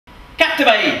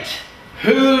Captivate!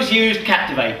 Who's used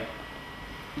Captivate?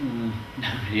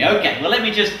 Nobody. Okay, well let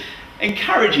me just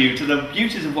encourage you to the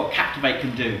beauties of what Captivate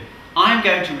can do. I'm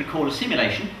going to record a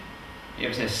simulation. Here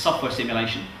it says software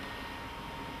simulation,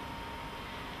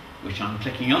 which I'm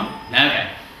clicking on. Okay,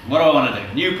 what do I want to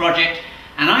do? New project,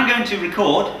 and I'm going to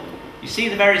record. You see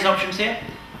the various options here?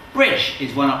 Bridge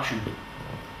is one option.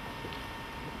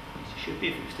 It should be,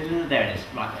 if it's still in there. There it is,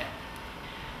 right there.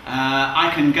 I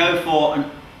can go for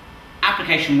an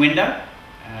application window,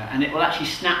 and it will actually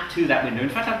snap to that window. In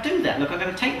fact, I'll do that. Look, I'm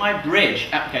going to take my bridge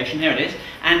application, here it is,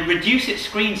 and reduce its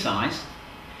screen size.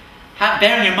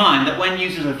 Bearing in mind that when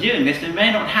users are viewing this, they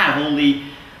may not have all the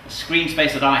screen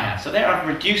space that I have. So there I've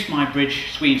reduced my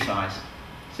bridge screen size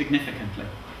significantly.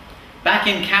 Back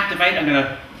in Captivate, I'm going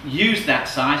to use that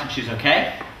size, which is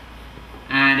okay.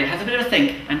 And it has a bit of a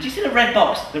thing. And do you see the red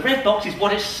box? The red box is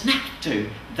what it's snapped to.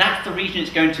 That's the region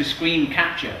it's going to screen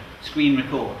capture, screen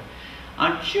record.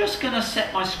 I'm just going to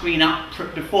set my screen up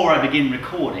before I begin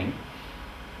recording.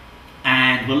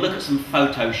 And we'll look at some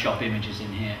Photoshop images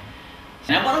in here.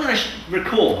 Now what I'm going to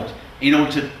record, in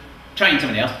order to train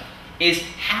somebody else, is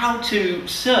how to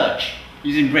search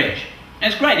using Bridge.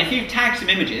 And it's great, if you tag some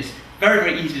images, very,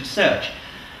 very easy to search.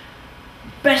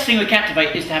 Best thing with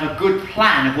Captivate is to have a good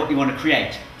plan of what you want to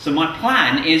create. So my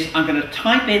plan is I'm going to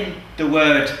type in the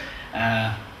word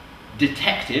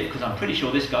detective, because I'm pretty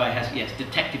sure this guy has, yes,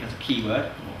 detective as a keyword,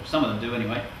 or some of them do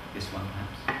anyway, this one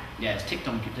perhaps. Yeah, it's ticked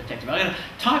on detective. I'm going to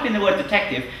type in the word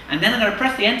detective, and then I'm going to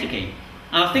press the enter key.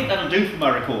 And I think that'll do for my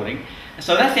recording.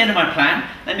 So that's the end of my plan.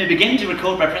 Let me begin to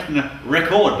record by pressing the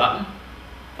record button.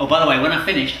 Oh, by the way, when I've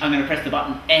finished, I'm going to press the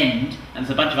button end, and there's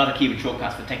a bunch of other keyboard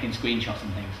shortcuts for taking screenshots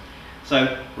and things.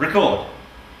 So, record.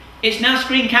 It's now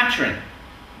screen capturing.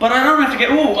 But I don't have to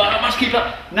get, oh, I must keep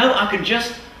up. No, I can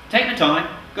just take my time,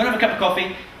 go and have a cup of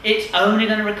coffee. It's only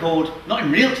going to record, not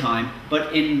in real time,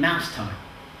 but in mouse time.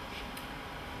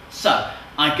 So,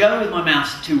 I go with my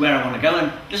mouse to where I want to go,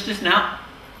 and just listen out.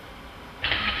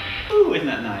 Ooh, isn't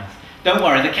that nice? Don't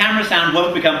worry, the camera sound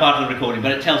won't become part of the recording,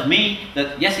 but it tells me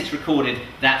that, yes, it's recorded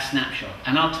that snapshot.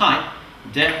 And I'll type,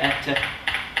 that's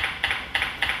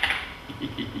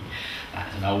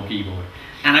an old keyboard.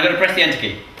 And I'm going to press the enter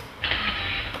key.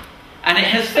 And it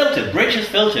has filtered, Bridge has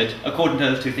filtered according to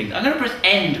those two things. I'm going to press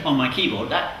end on my keyboard.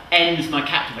 That ends my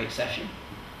Captivate session,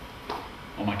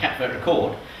 or my Captivate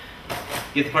record.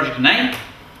 Give the project a name,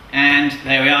 and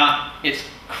there we are. It's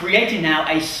creating now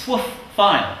a SWF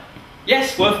file.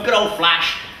 Yes, SWF, good old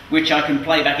Flash, which I can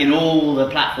play back in all the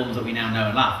platforms that we now know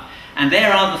and love. And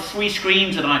there are the three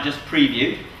screens that I just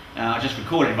previewed, just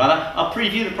recorded rather. I'll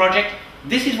preview the project.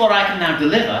 This is what I can now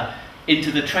deliver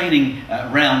into the training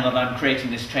realm that I'm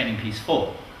creating this training piece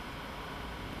for.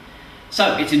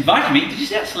 So it's inviting me, did you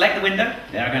see that? Select the window.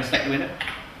 There, I'm going to select the window.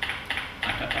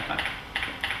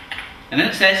 And then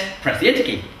it says, press the enter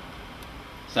key.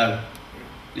 So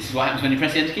this is what happens when you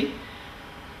press the enter key.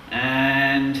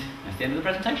 And that's the end of the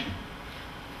presentation.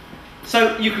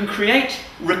 So you can create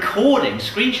recordings,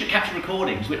 screen capture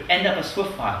recordings, which end up as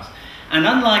SWF files. And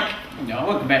unlike, I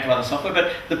won't compare to other software,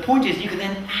 but the point is you can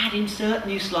then insert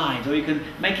new slides, or you can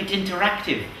make it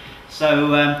interactive.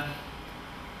 So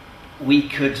we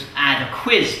could add a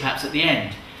quiz perhaps at the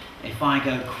end. If I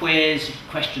go quiz,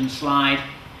 question slide,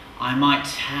 I might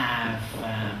have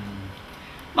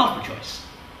multiple choice.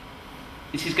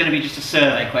 This is going to be just a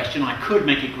survey question. I could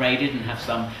make it graded and have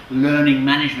some learning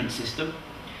management system.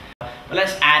 But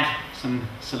let's add some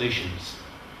solutions.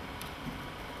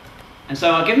 And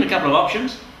so I'll give them a couple of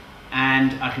options,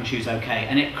 and I can choose OK.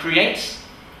 And it creates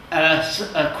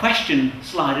a question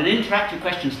slide, an interactive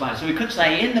question slide. So we could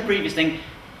say in the previous thing,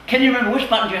 can you remember which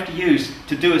button do you have to use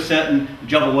to do a certain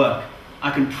job of work?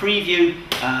 I can preview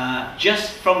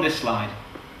just from this slide.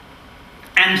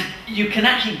 And you can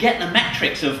actually get the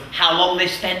metrics of how long they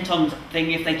spent on the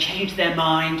thing, if they changed their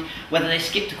mind, whether they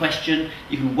skipped a question,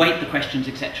 you can weight the questions,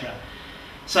 etc.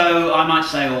 So I might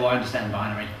say, oh, I understand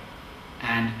binary,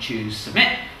 and choose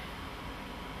submit.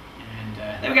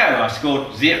 And there we go, I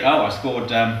scored 0. Oh, I scored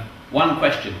 1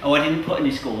 question. Oh, I didn't put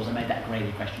any scores, I made that a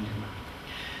graded question, didn't I?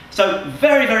 So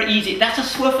very, very easy. That's a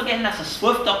SWF again, that's a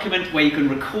SWF document where you can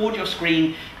record your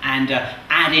screen and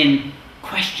add in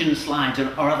question slides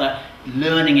or other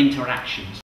learning interactions.